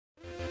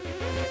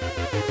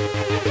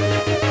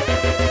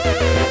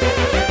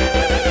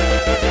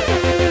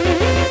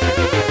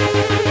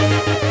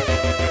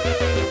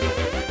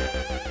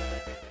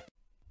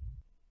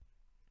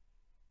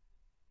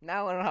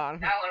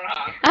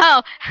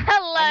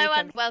Hello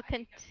and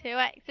welcome to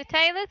Exeter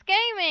Taylor's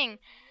Gaming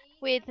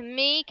with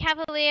me,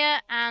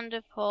 Cavalier, and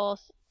of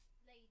course,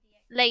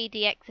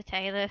 Lady Exeter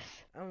Taylor's.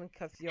 Only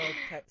because your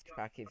text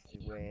pack is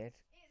weird.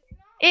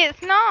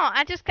 It's not.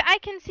 I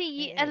can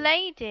see a It is.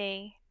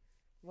 lady.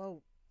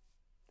 Well,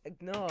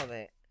 ignore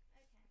it.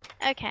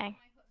 Okay.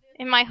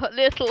 In my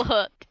little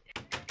hut.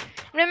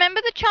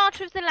 Remember the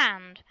charter of the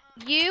land.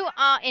 You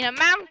are in a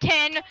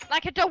mountain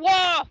like a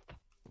dwarf.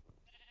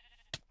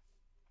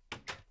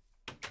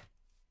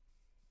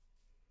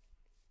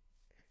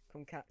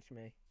 Come catch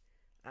me.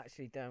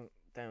 Actually, don't.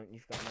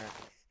 You've got an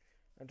axe.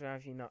 I'd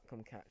rather you not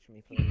come catch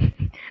me, please.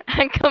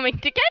 I'm coming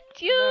to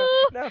get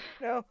you. No.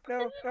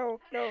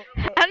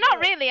 I'm not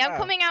really. I'm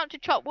coming out to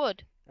chop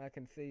wood. I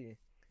can see you.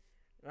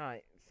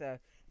 Right, so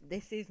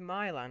this is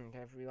my land,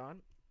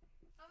 everyone.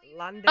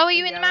 Oh, are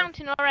you in the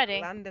mountain already?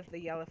 Land of the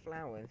yellow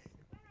flowers.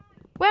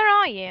 Where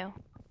are you?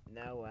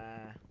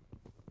 Nowhere.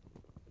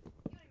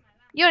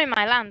 You're in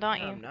my land,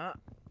 aren't No, you? I'm not.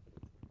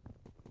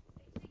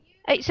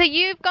 Hey, so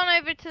you've gone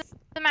over to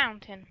the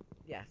mountain?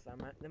 Yes,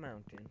 I'm at the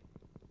mountain.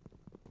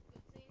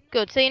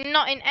 Good, so you're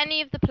not in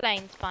any of the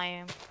plains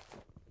biome?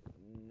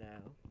 No.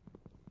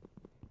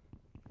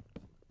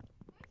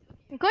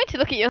 I'm going to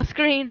look at your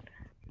screen.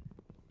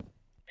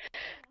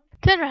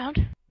 Turn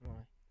around.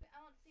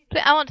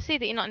 Why? I want to see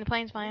that you're not in the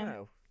plains biome.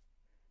 No.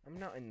 I'm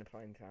not in the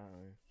plains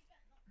island.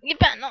 You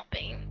better not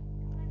be.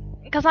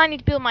 Because I need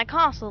to build my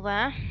castle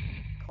there.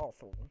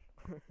 Castle.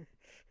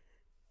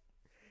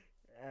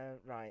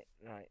 Right.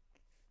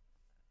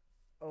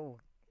 Oh,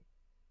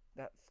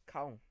 that's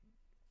coal.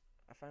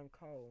 I found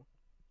coal.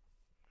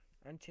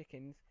 And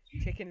chickens.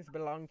 Chickens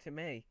belong to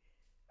me.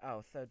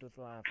 Oh, so does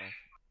lava.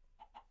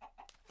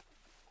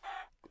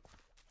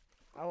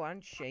 Oh,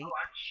 and sheep.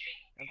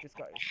 I've just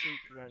got a sheep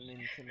running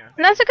into my...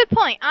 And that's a good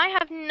point. I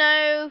have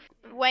no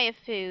way of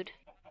food.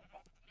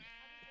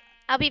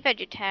 I'll be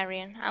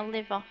vegetarian. I'll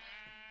live off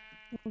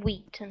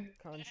wheat and...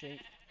 Corn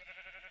sheep.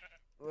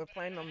 We're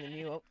playing on the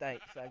new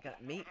update, so I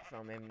get meat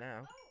from him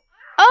now.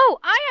 Oh,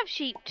 I have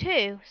sheep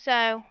too,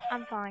 so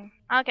I'm fine.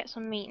 I'll get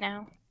some meat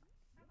now.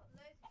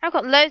 I've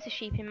got loads of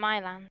sheep in my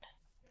land.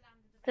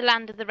 The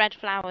land of the red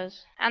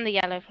flowers and the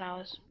yellow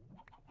flowers.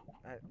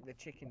 The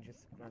chicken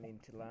just ran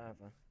into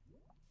lava.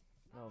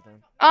 Well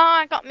done. Oh,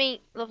 I got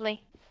meat.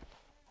 Lovely.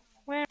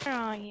 Where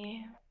are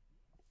you?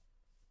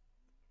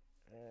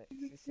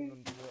 Is this an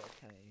underwater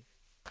cave?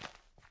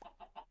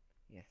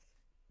 Yes.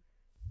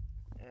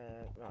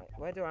 Right.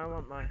 Where do I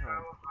want my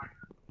house?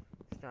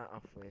 Start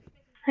off with.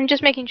 I'm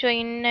just making sure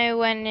you're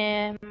nowhere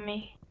near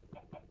me.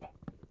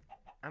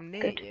 I'm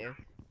near you.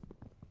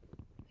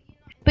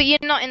 But you're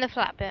not in the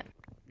flat bit.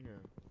 No.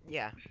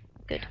 Yeah.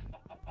 Good.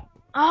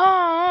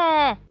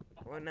 Oh!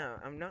 Well, no,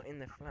 I'm not in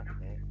the flat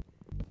bit.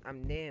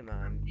 I'm near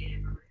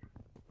mine.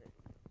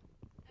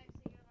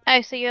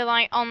 Oh, so you're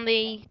like on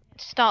the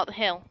start of the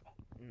hill?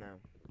 No.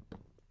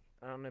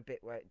 I'm on a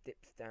bit where it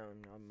dips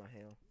down on my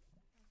hill.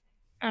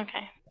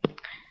 Okay.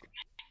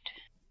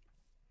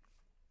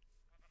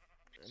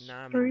 And now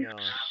I'm in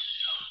yours.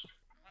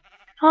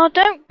 Oh,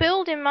 don't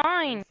build in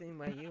mine! I've seen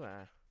where you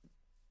are.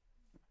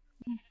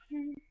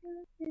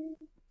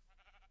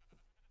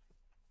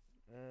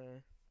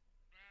 I've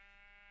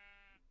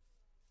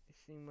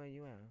seen where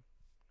you are.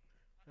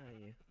 Where are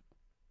you?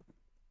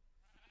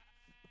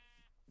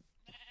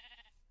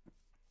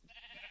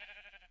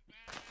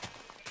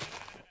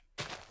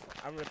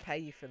 I'll repay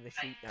you for the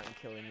sheep that I'm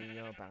killing in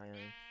your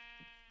biome.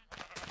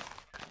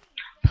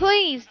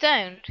 Please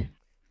don't.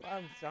 Well,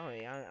 I'm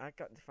sorry, I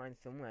got to find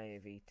some way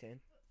of eating.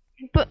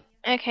 But,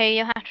 okay,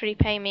 you'll have to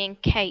repay me in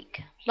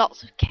cake.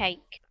 Lots of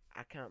cake.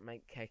 I can't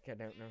make cake, I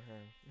don't know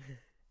how.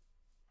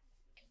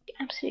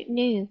 Absolute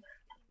noob.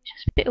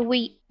 Just a bit of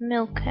wheat,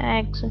 milk,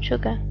 eggs, and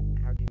sugar.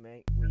 How do you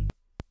make wheat?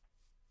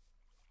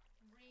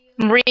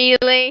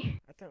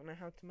 Really? I don't know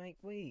how to make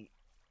wheat.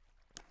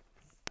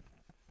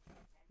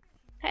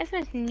 That is the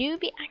most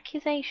newbie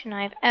accusation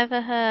I've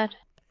ever heard.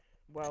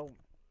 Well,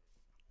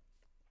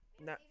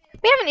 no.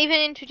 We haven't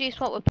even introduced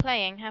what we're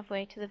playing, have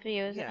we, to the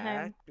viewers at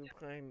home? Yeah, we're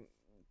playing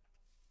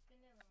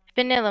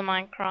Vanilla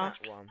Minecraft.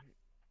 that one.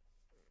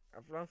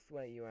 I've lost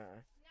where you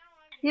are.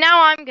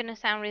 Now I'm gonna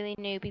sound really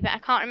newbie, but I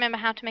can't remember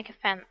how to make a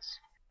fence.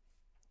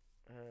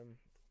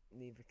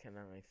 Neither can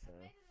I, so...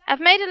 I've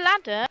made a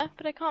ladder,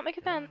 but I can't make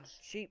a fence.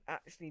 Sheep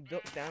actually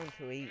duck down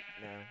to eat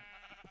now.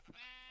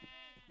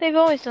 They've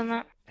always done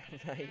that.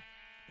 Right.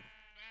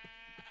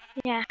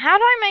 Yeah, how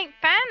do I make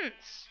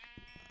fence?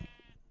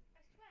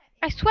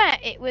 I swear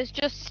it was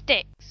just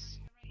sticks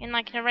in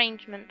like an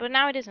arrangement, but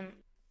now it isn't.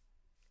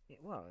 It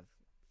was.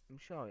 I'm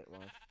sure it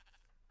was.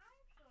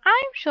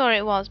 I'm sure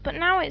it was, but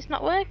now it's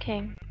not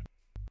working.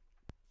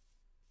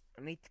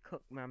 I need to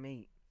cook my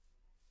meat.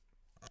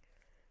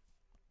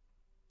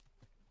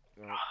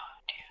 Right.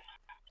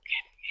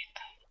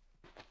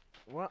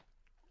 What?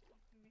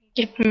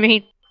 Give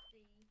me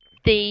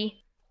the...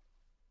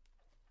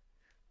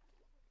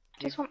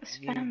 I just want this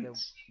Give you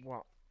fence. the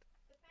what?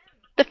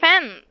 The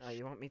fence! Oh,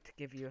 you want me to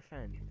give you a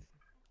fence?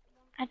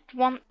 I'd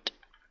want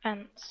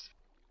fence.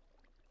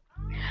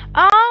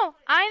 Oh!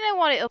 I know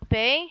what it'll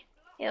be.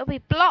 It'll be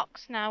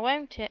blocks now,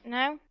 won't it?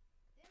 No?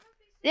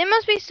 There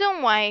must be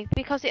some way,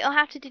 because it'll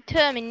have to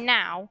determine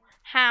now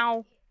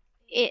how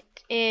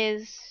it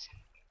is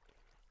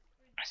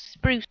a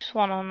spruce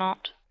one or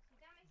not.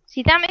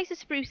 See, that makes a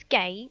spruce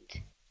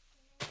gate.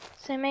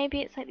 So maybe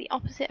it's like the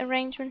opposite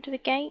arrangement of a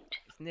gate.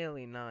 It's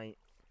nearly night.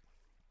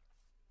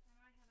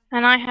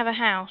 And I have a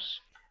house.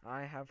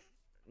 I have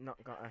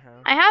not got a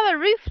house. I have a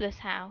roofless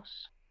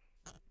house.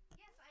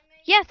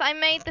 Yes, I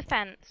made the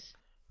fence.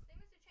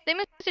 They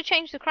must have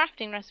changed the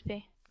crafting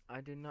recipe.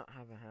 I do not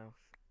have a house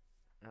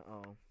at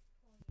all.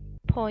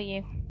 Poor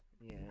you.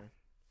 Yeah.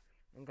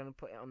 I'm gonna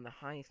put it on the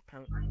highest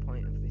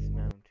point of this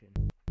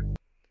mountain.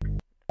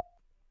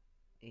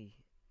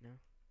 No?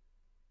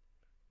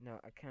 No,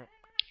 I can't.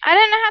 I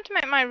don't know how to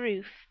make my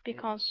roof,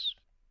 because...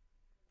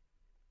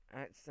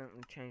 I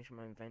accidentally changed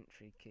my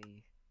inventory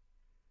key.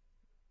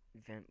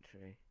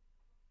 Inventory.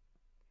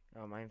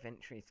 Oh, my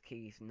inventory's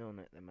key's none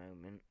at the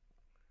moment.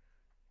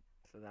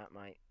 So that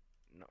might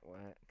not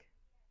work.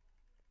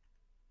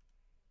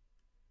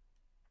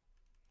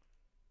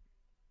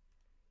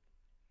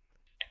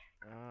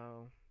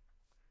 Oh.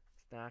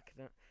 It's dark.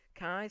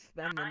 Can I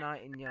spend the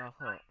night in your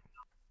hut?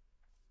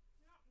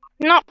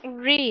 Not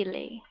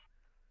really.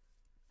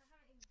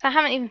 I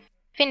haven't even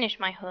finished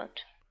my hut.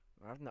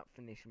 Well, I've not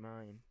finished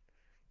mine.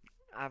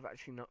 I've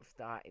actually not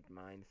started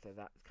mine, so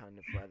that's kind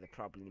of where the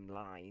problem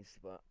lies,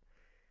 but...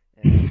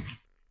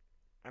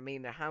 I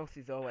mean, the house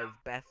is always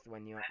best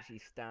when you actually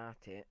start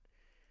it.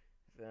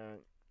 So...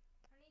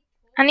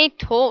 I need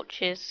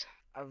torches.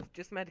 I've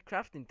just made a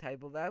crafting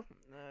table, though.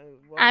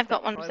 I've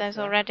got one of those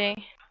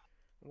already.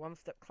 One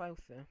step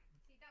closer.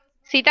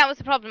 See, that was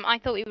the problem. I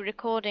thought we were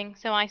recording,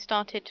 so I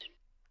started...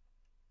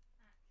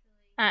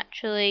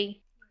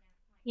 actually,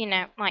 you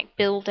know, like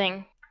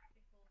building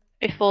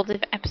before the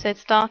episode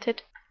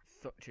started.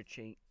 Such a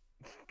cheat.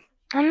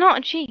 I'm not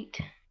a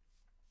cheat.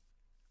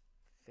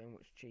 So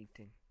much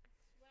cheating.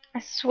 I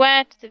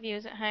swear to the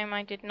viewers at home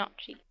I did not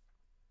cheat.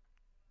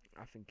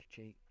 I think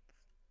you cheat.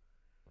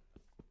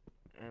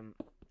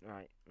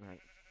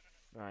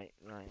 Right.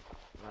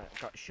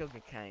 Got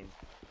sugar cane.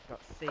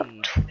 Got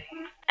seeds.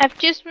 I've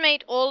just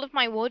made all of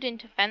my wood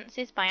into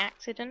fences by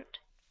accident.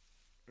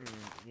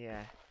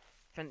 Yeah.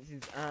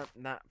 Fences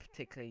aren't that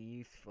particularly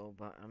useful,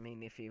 but I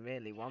mean, if you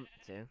really want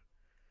to.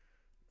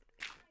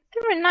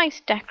 They're a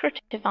nice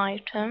decorative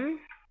item.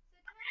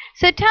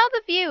 So tell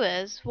the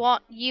viewers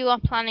what you are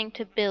planning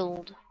to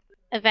build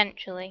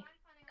eventually.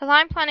 Because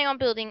I'm planning on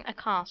building a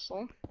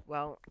castle.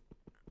 Well,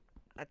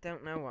 I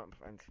don't know what I'm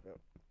planning to build.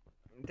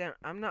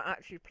 I'm not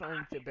actually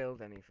planning to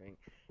build anything.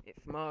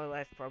 It's more or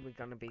less probably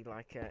going to be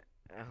like a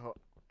hut,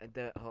 a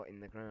dirt hut in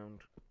the ground.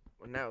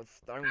 Well, no,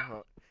 stone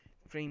hut.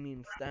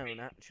 Premium stone,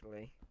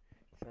 actually.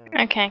 So.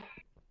 Okay.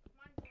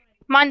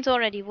 Mine's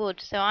already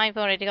wood, so I've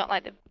already got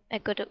like a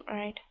good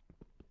upgrade.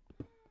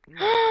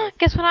 No,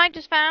 guess what I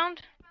just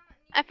found?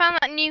 I found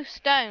that new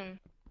stone.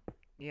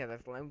 Yeah,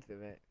 there's loads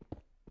of it.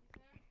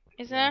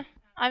 Is there?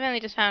 I've only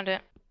just found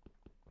it.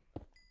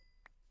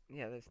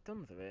 Yeah, there's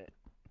tons of it.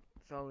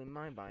 It's all in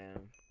my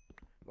biome.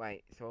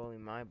 Wait, it's all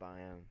in my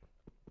biome.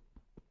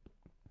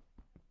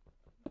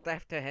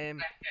 Death to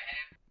him.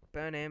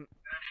 Burn him.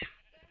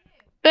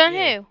 Burn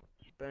Yeah. who?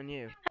 Burn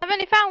you. I've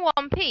only found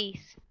one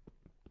piece.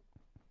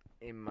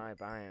 In my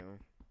biome.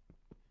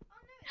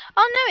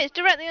 Oh no, it's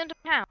directly under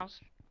my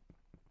house.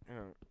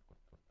 Oh.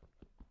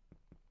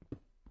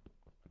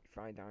 If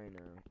I die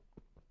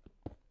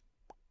now.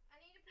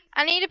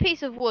 I need a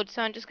piece of wood,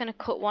 so I'm just going to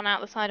cut one out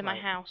the side of my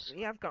house.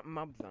 We have got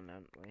mobs on,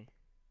 haven't we?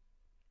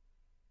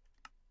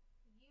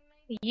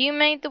 You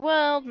made the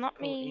world, not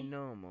Completely me.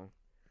 normal.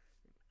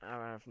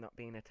 I have not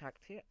been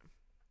attacked yet.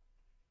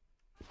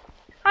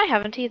 I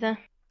haven't either.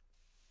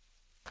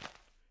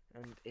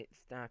 And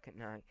it's dark at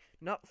night.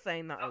 Not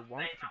saying that I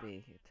want to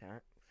be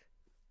attacked.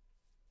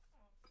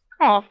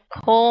 Oh, of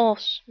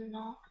course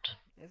not.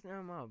 There's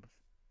no mobs.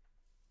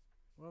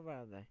 Where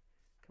are they?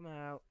 Come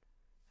out.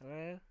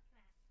 Hello?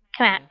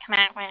 Come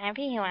out wherever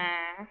you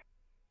are.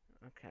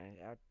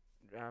 Okay, I'd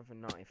rather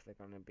not if they're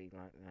gonna be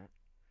like that.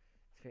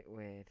 It's a bit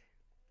weird.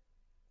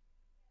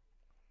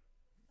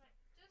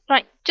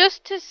 Right,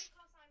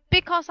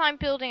 because I'm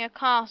building a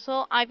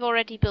castle, I've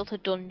already built a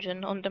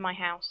dungeon under my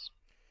house.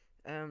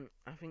 I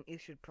think you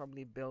should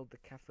probably build the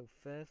castle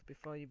first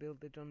before you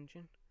build the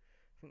dungeon.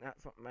 I think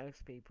that's what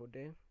most people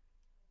do.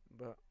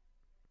 But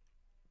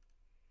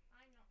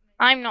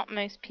I'm not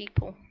most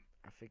people.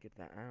 I figured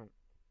that out.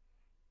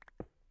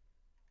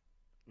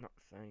 Not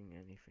saying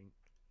anything.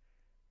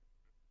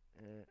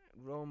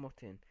 Raw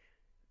mutton.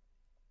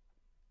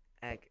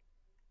 Egg.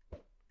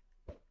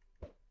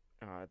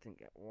 Oh, I didn't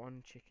get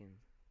one chicken.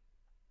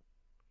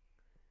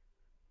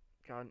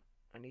 God,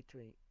 I need to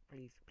eat.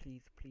 Please,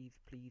 please, please,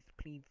 please,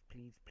 please,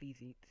 please, please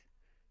eat.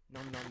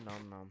 Nom nom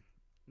nom nom.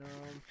 Nom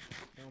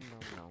nom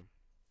nom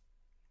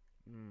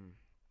nom.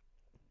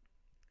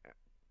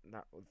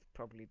 That was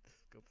probably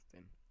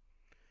disgusting.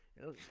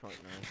 It looks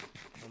quite nice.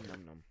 Nom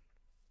nom nom.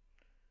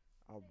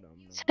 Oh nom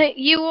nom. So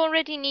you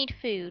already need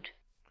food?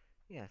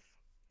 Yes.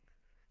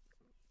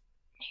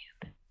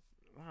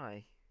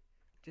 Why?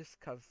 Just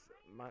 'cause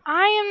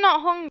I am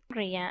not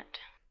hungry yet.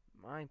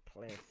 my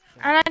place.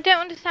 And I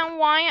don't understand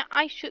why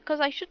I should, because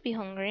I should be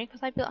hungry,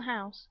 because I built a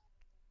house.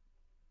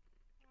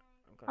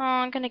 Oh,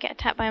 I'm gonna get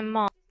attacked by a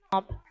mob.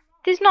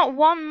 There's not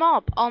one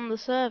mob on the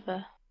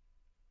server.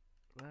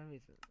 Where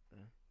is it?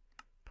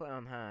 Put it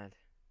on hard.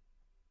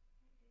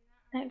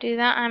 Don't do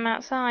that, I'm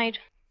outside.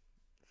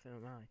 So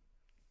am I.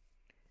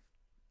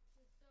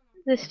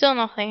 There's still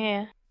nothing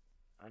here.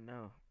 I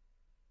know.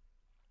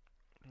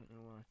 I don't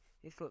know why.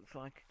 This looks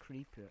like a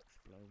creeper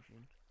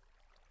explosion.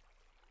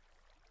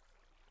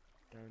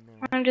 Down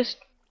there. I'm just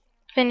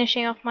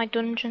finishing off my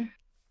dungeon.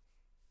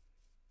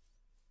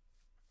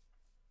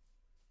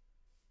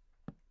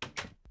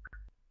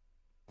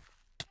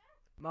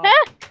 Mob.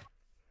 Ah!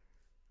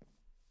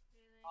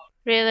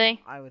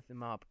 Really? I was the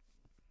mob.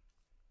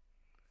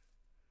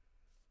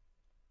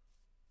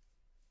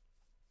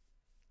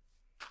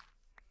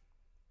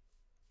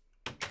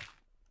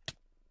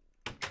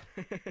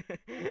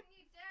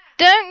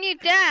 Don't you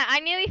dare! I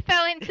nearly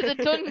fell into the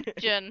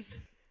dungeon.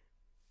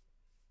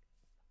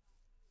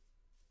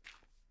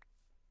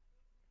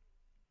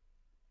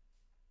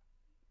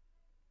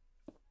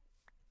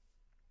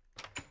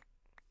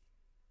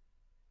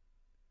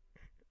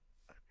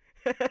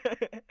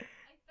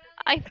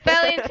 I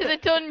fell into the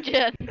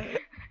dungeon.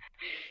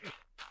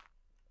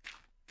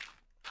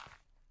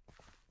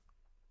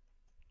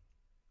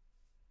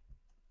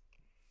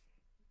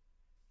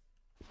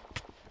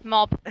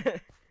 Mob.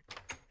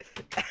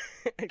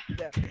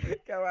 No,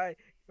 go away,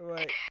 go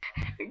away.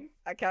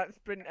 I can't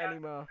sprint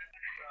anymore.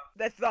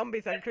 There's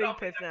zombies and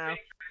creepers now,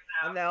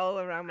 and they're all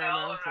around my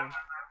mountain.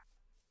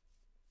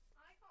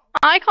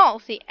 I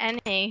can't see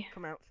any.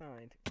 Come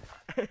outside.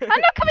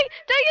 I'm not coming!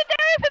 Don't you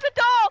dare open the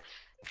door!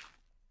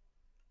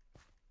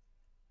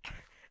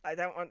 I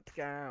don't want to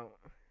go out.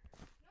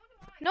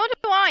 Nor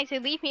do I, so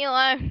leave me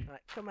alone.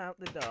 Right, come out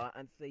the door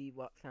and see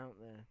what's out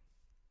there.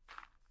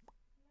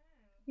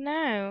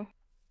 No.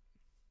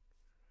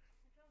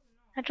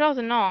 I'd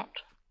rather not.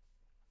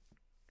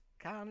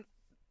 Can't.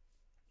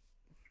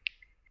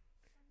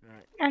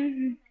 Right.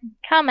 And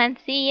come and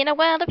see in a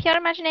world of pure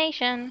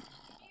imagination.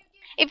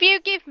 If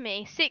you give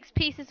me 6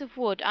 pieces of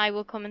wood, I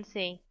will come and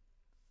see.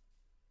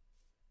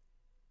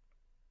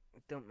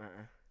 It don't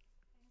matter.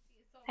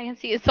 I can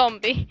see a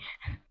zombie.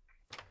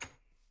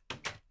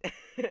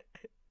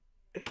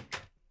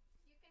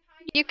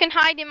 You can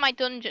hide in my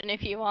dungeon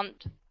if you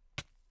want.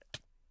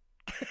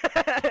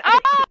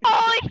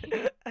 Oh!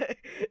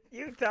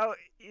 You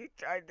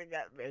tried to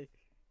get me.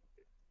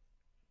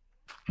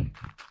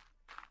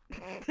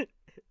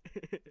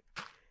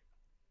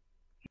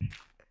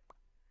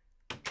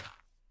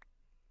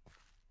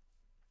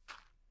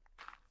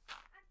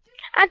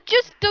 I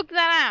just dug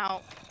that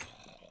out.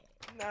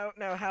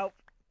 No, help.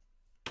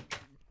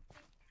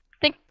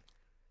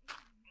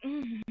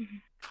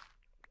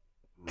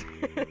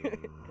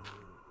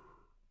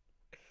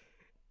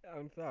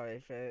 I'm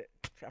sorry for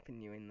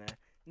trapping you in there.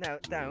 No,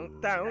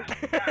 don't. No!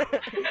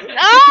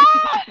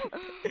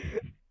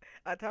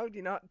 I told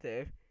you not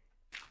to.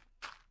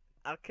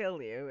 I'll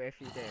kill you if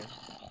you do.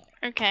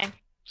 Okay,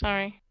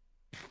 sorry.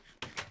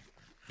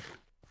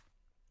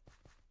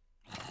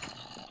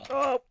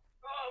 Oh!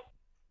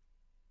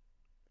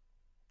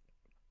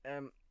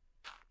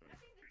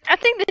 I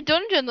think the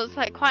dungeon looks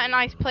like quite a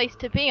nice place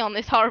to be on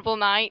this horrible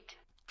night.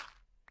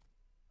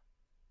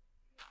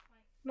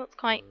 Looks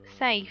quite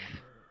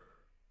safe.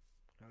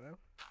 Hello?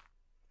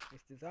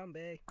 Mr.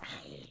 Zombie.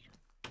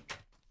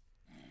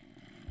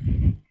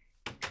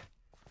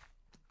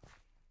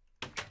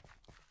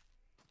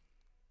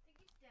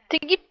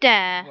 Did you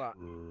dare? What?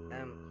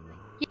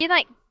 You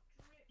like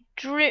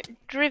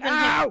driven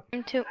Ow!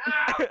 him to.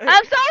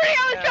 I'm sorry,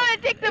 I was trying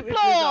to dig the It was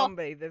floor.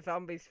 The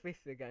zombie's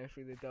fists are going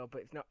through the door,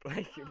 but it's not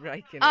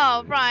breaking Oh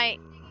it. right,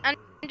 and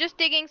I'm just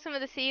digging some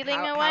of the ceiling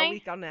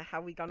away.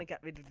 How we gonna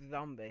get rid of the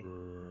zombie?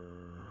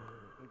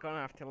 We're gonna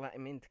have to let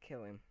him in to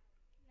kill him.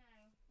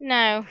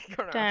 No, We're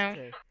gonna don't. have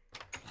to.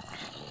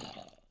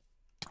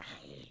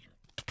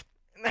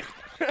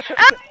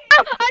 Ow!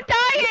 I'm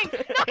dying!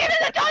 Not in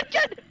the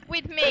dungeon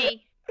with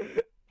me.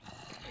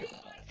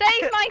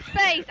 Save my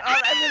space.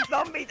 Oh, there's a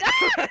zombie.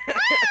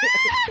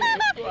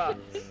 What?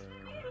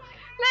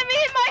 Let me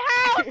in my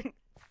house.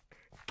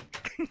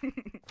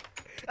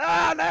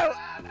 Oh no!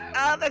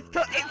 Oh, it's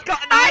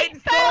got an iron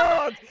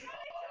sword!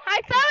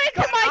 I fell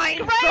into my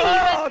grave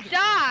and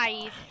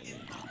died.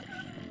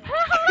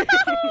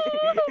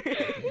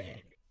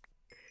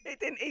 It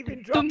didn't even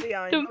drop the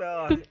iron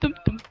sword.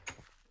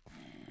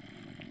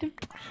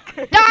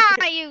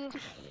 Die, you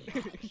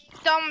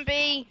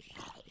zombie!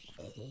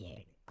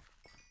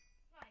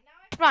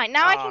 Right,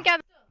 now I can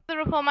gather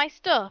up all my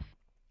stuff.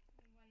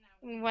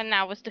 When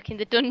now we're stuck in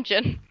the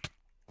dungeon.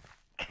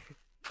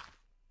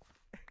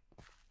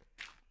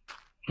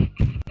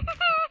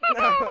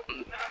 No.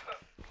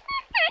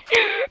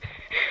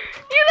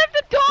 You left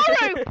the door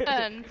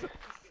open!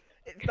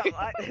 It's not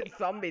like there's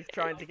zombies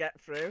trying to get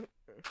through.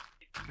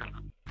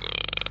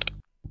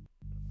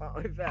 What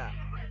was that?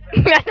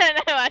 I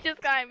don't know, I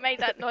just kind of made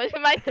that noise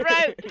in my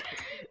throat.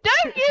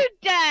 Don't you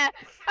dare!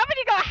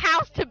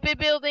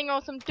 be building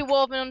or some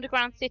dwarven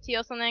underground city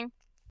or something.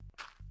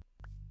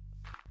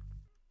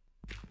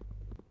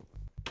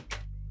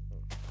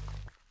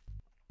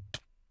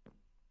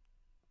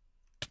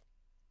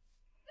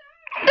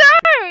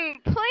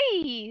 Don't,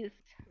 please.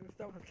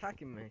 Stop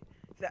attacking me.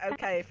 Is it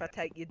okay if I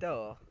take your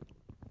door?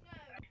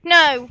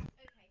 No.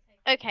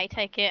 Okay,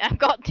 take it. I've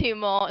got 2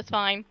 more. It's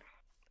fine.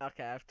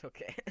 Okay, I've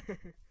took it.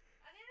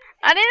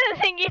 I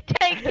didn't think you'd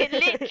take it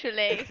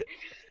literally.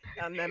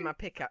 And then my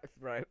pickaxe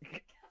broke.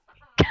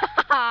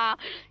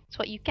 That's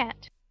what you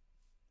get.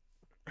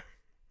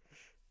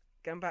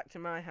 Going back to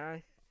my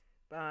house.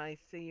 Bye.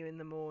 See you in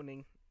the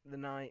morning. The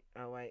night.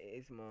 Oh wait, it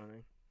is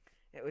morning.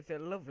 It was a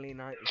lovely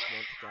night we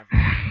spent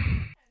together.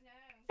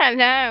 I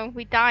know.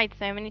 We died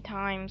so many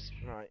times.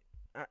 Right.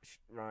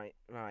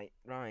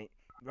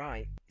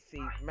 Right.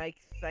 See,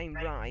 saying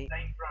right.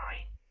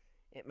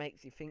 It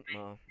makes you think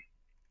more.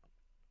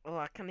 Oh,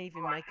 I can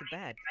even make a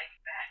bed.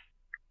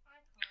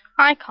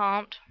 I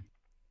can't.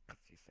 'Cause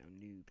you're so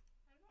noob.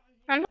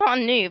 I'm not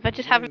a noob. I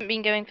just haven't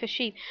been going for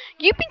sheep.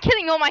 You've been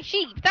killing all my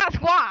sheep. That's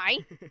why.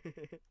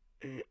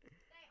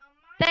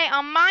 They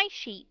are my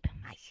sheep.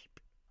 My sheep.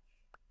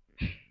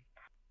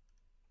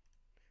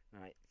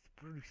 Right,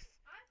 spruce.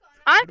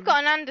 I've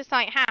got an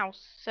andesite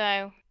house,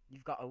 so...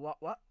 You've got a what?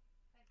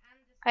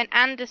 An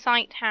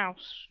andesite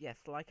house. Yes,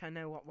 like I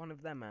know what one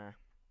of them are.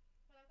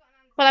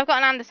 Well, I've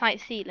got an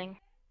andesite ceiling.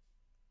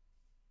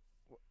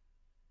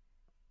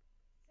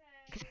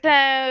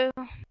 So...